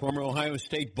Jackson, former Ohio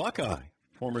State Buckeye,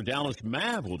 former Dallas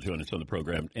Mav, will join us on the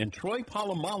program, and Troy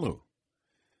Polamalu,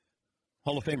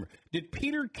 Hall of Famer. Did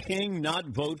Peter King not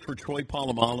vote for Troy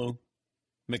Polamalu,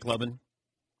 McLovin?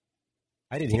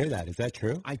 I didn't hear that. Is that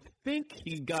true? I think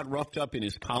he got roughed up in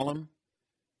his column,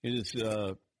 his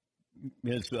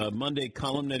Monday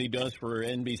column that he does for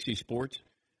NBC Sports.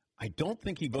 I don't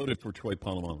think he voted for Troy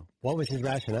Polamalu. What was his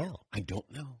rationale? I don't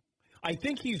know. I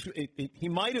think he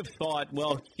might have thought,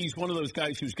 well, he's one of those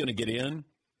guys who's going to get in,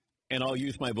 and I'll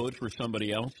use my vote for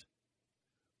somebody else.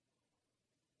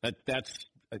 That's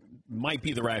might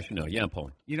be the rationale. Yeah,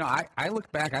 Paul. You know, I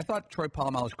look back. I thought Troy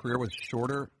Polamalu's career was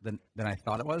shorter than I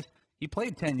thought it was. He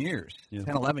played 10 years, 10,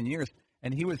 11 years,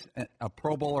 and he was a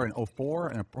Pro Bowler in 2004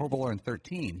 and a Pro Bowler in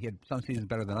 2013. He had some seasons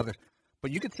better than others.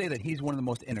 But you could say that he's one of the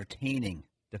most entertaining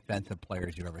defensive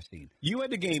players you've ever seen. You had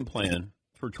the game plan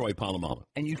for Troy Polamalu.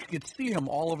 And you could see him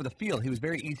all over the field. He was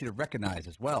very easy to recognize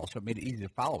as well, so it made it easy to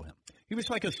follow him. He was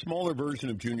like a smaller version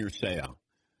of Junior Seau.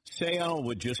 Seau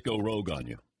would just go rogue on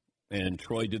you, and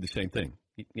Troy did the same thing.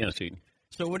 Yes, Eden.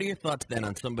 So what are your thoughts then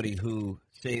on somebody who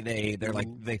say they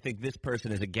think this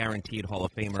person is a guaranteed Hall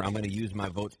of Famer, I'm going to use my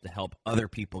votes to help other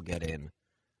people get in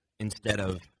instead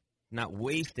of not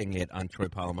wasting it on Troy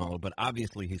Polamalu, but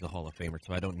obviously he's a Hall of Famer,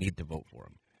 so I don't need to vote for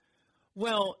him.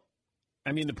 Well,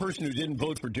 I mean, the person who didn't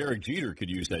vote for Derek Jeter could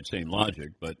use that same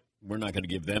logic, but we're not going to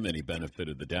give them any benefit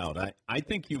of the doubt. I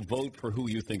think you vote for who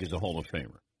you think is a Hall of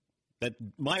Famer. That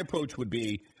my approach would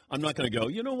be, I'm not going to go,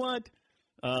 you know what,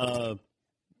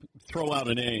 throw out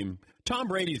a name. Tom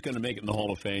Brady's going to make it in the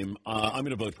Hall of Fame. I'm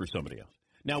going to vote for somebody else.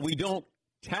 Now, we don't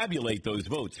tabulate those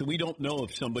votes, so we don't know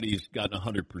if somebody's gotten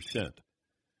 100%.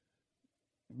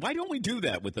 Why don't we do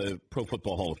that with the Pro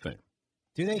Football Hall of Fame?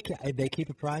 Do they keep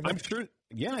it private? I'm sure.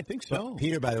 Yeah, I think so. Well,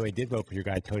 Peter, by the way, did vote for your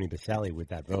guy Tony Baselli with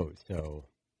that vote. So,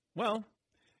 well,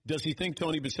 does he think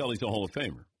Tony Baselli's a Hall of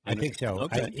Famer? I think so.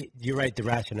 Okay. You're right. The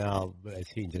rationale, as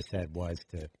he just said, was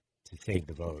to save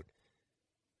the vote.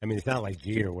 I mean, it's not like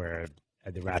Jeter where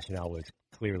the rationale was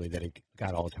clearly that he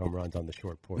got all his home runs on the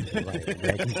short porch of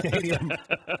Yankee Stadium.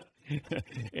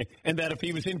 And that if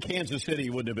he was in Kansas City, he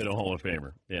wouldn't have been a Hall of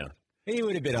Famer. Yeah. He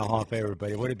would have been a Hall of Famer,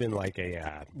 but it would have been like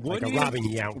a Robin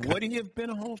Yount. Would he have been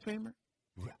a Hall of Famer?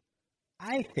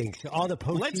 I think so. All the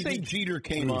postseason. Let's say Jeter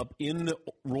came up in the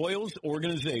Royals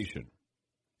organization.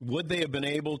 Would they have been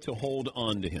able to hold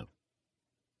on to him?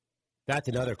 That's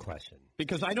another question.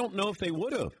 Because I don't know if they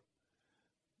would have.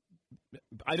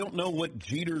 I don't know what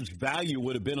Jeter's value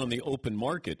would have been on the open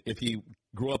market if he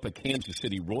grew up a Kansas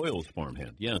City Royals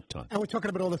farmhand. Yeah, Todd. And we're talking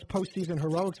about all this postseason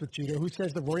heroics with Jeter. Who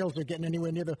says the Royals are getting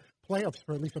anywhere near the playoffs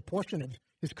for at least a portion of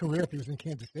his career if he was in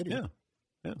Kansas City?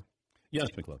 Yeah. Yes,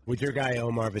 McLeod. Would your guy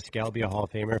Omar Vizquel be a Hall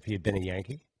of Famer if he had been a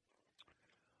Yankee?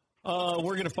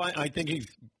 We're going to find. I think he's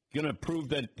going to prove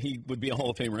that he would be a Hall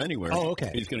of Famer anywhere. Oh,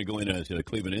 okay. He's going to go in as a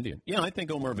Cleveland Indian. Yeah, I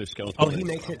think Omar Vizquel. Oh, he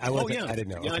makes it? I didn't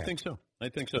know. Yeah, okay. I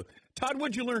think so. Todd,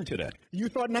 what'd you learn today? You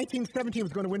thought 1917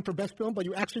 was going to win for Best Film, but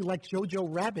you actually liked Jojo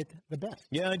Rabbit the best.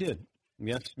 Yeah, I did.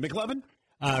 Yes. McLevin?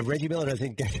 Reggie Miller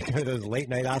doesn't get to go to those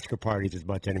late-night Oscar parties as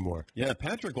much anymore. Yeah,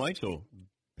 Patrick Weitzel.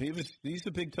 He's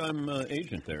a big-time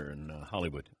agent there in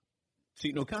Hollywood.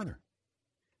 Seton O'Connor.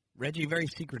 Reggie, very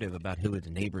secretive about who his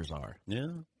neighbors are. Yeah,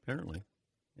 apparently.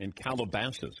 In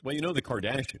Calabasas. Well, you know the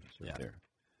Kardashians are there.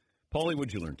 Paulie,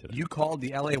 what'd you learn today? You called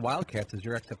the L.A. Wildcats as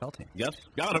your XFL team. Yes,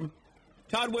 got him.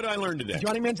 Todd, what did I learn today?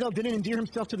 Johnny Manziel didn't endear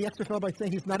himself to the XFL by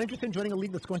saying he's not interested in joining a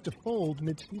league that's going to fold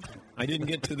mid-season. I didn't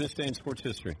get to this day in sports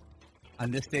history.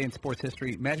 On this day in sports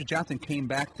history, Magic Johnson came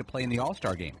back to play in the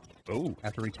All-Star game. Oh.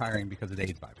 After retiring because of the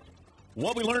AIDS virus.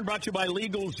 What we learned brought to you by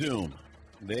LegalZoom.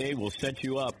 They will set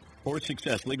you up for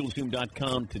success.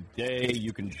 LegalZoom.com today.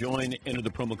 You can join. Enter the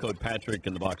promo code Patrick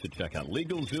in the box at checkout.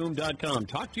 LegalZoom.com.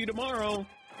 Talk to you tomorrow.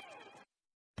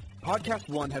 Podcast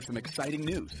One has some exciting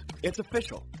news. It's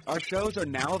official. Our shows are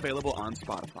now available on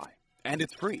Spotify. And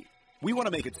it's free. We want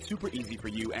to make it super easy for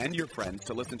you and your friends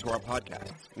to listen to our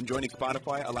podcasts. And joining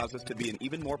Spotify allows us to be in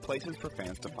even more places for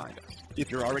fans to find us.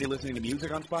 If you're already listening to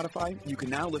music on Spotify, you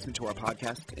can now listen to our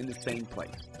podcast in the same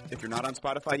place. If you're not on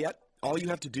Spotify yet, all you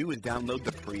have to do is download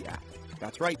the free app.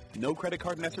 That's right, no credit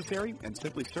card necessary, and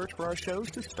simply search for our shows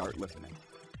to start listening.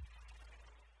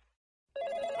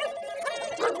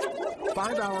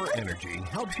 5 Hour Energy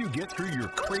helps you get through your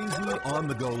crazy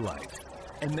on-the-go life.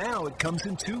 And now it comes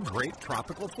in 2 great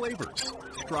tropical flavors,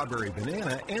 Strawberry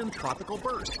Banana and Tropical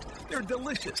Burst. They're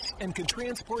delicious and can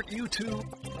transport you to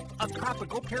a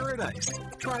tropical paradise.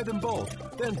 Try them both,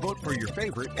 then vote for your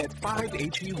favorite at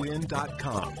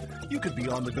 5HEWin.com. You could be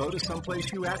on the go to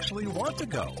someplace you actually want to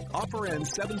go. Offer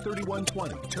ends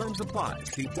 7/31/20. Terms apply.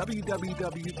 See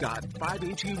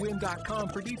www.5HEWin.com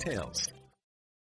for details.